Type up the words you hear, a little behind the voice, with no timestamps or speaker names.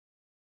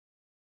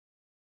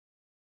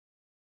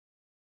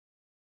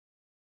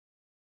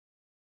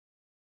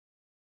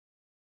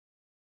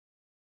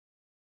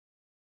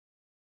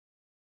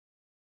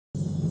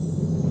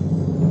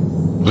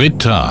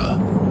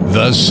Rittal,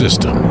 the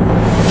system.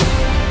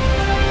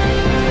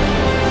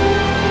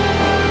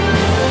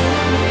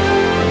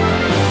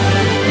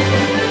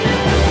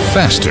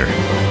 Faster,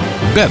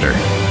 better,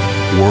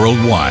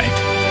 worldwide.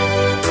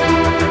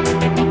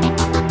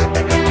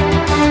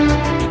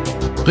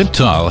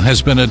 Rittal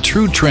has been a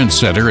true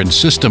trendsetter in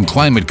system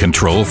climate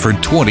control for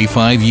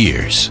 25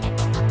 years.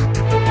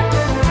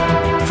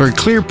 For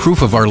clear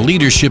proof of our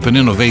leadership and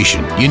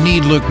innovation, you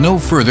need look no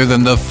further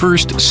than the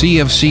first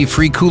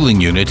CFC-free cooling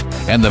unit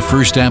and the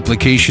first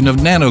application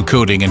of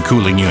nano-coating in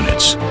cooling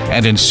units,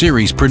 and in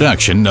series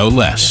production no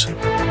less.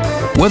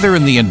 Whether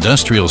in the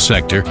industrial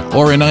sector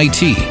or in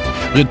IT,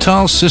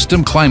 Rittal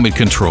System Climate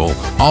Control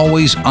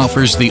always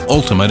offers the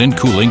ultimate in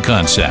cooling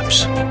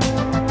concepts.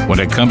 When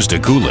it comes to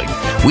cooling,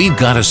 we've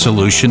got a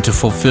solution to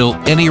fulfill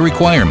any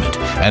requirement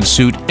and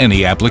suit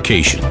any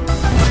application.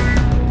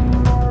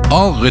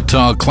 All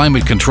Rittal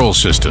climate control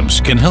systems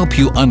can help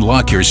you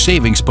unlock your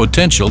savings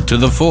potential to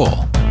the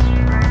full.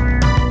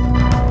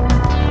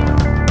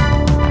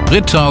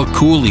 Rittal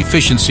Cool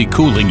Efficiency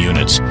cooling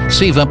units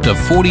save up to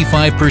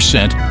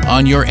 45%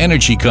 on your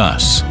energy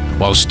costs,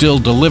 while still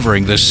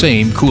delivering the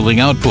same cooling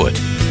output.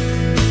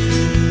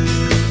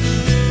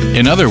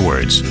 In other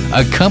words,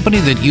 a company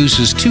that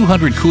uses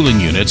 200 cooling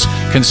units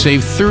can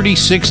save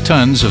 36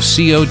 tons of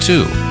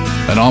CO2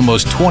 and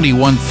almost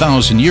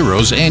 21,000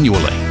 euros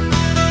annually.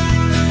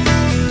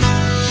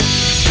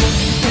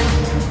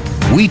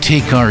 We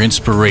take our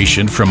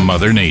inspiration from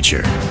Mother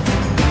Nature.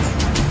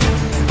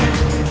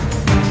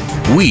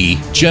 We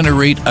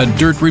generate a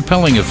dirt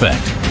repelling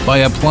effect by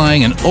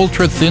applying an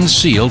ultra-thin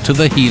seal to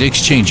the heat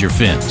exchanger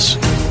fins.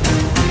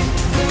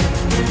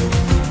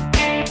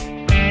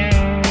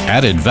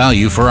 Added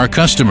value for our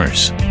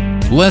customers,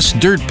 less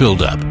dirt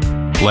buildup,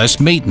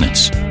 less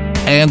maintenance,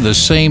 and the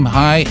same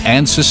high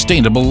and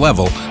sustainable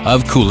level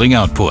of cooling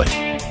output.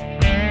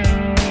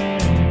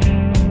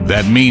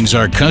 That means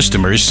our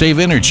customers save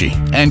energy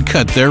and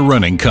cut their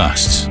running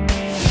costs.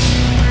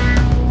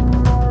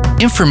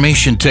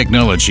 Information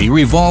technology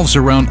revolves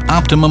around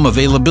optimum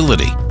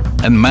availability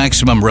and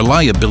maximum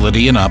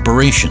reliability in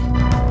operation.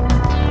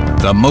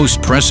 The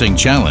most pressing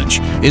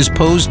challenge is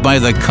posed by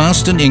the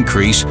constant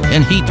increase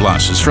in heat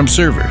losses from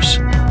servers.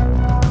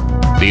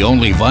 The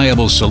only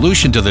viable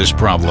solution to this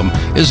problem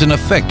is an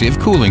effective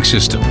cooling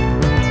system.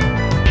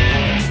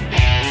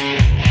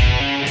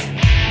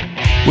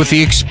 With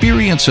the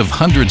experience of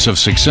hundreds of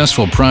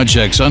successful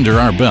projects under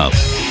our belt,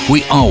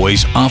 we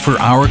always offer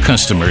our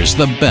customers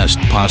the best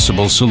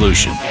possible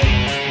solution.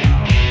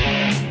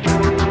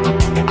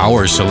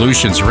 Our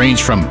solutions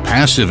range from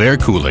passive air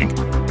cooling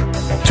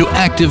to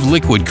active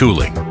liquid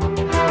cooling.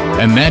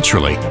 And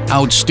naturally,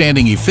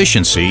 outstanding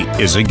efficiency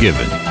is a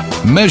given.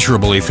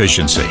 Measurable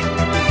efficiency.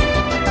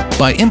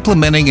 By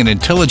implementing an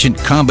intelligent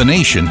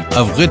combination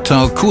of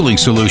Rittal cooling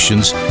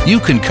solutions, you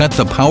can cut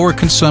the power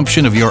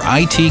consumption of your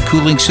IT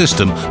cooling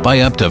system by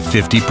up to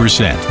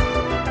 50%.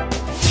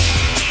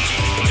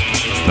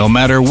 No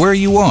matter where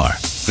you are,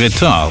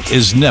 Rittal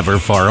is never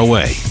far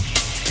away.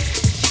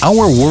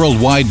 Our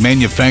worldwide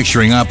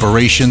manufacturing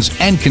operations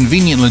and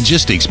convenient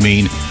logistics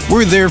mean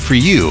we're there for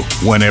you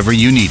whenever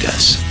you need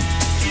us.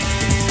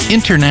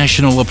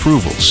 International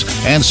approvals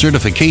and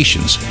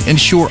certifications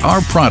ensure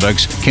our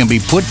products can be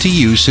put to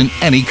use in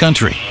any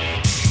country.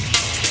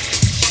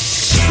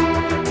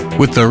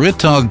 With the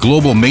Rittal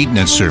Global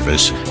Maintenance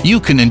Service, you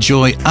can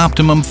enjoy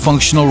optimum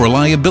functional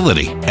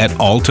reliability at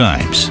all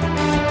times.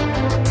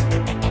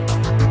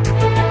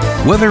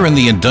 Whether in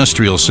the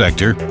industrial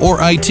sector or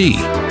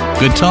IT,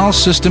 Rittal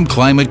System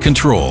Climate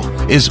Control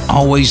is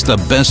always the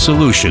best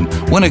solution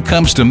when it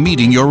comes to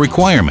meeting your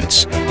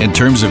requirements in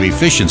terms of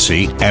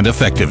efficiency and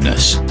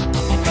effectiveness.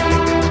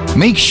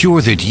 Make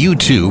sure that you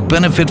too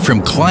benefit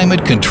from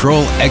climate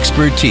control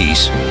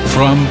expertise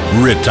from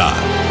Rittal.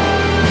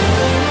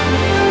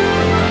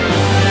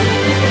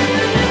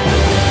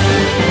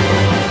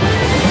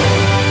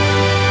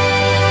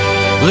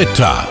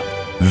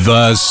 Rittal,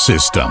 the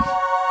system.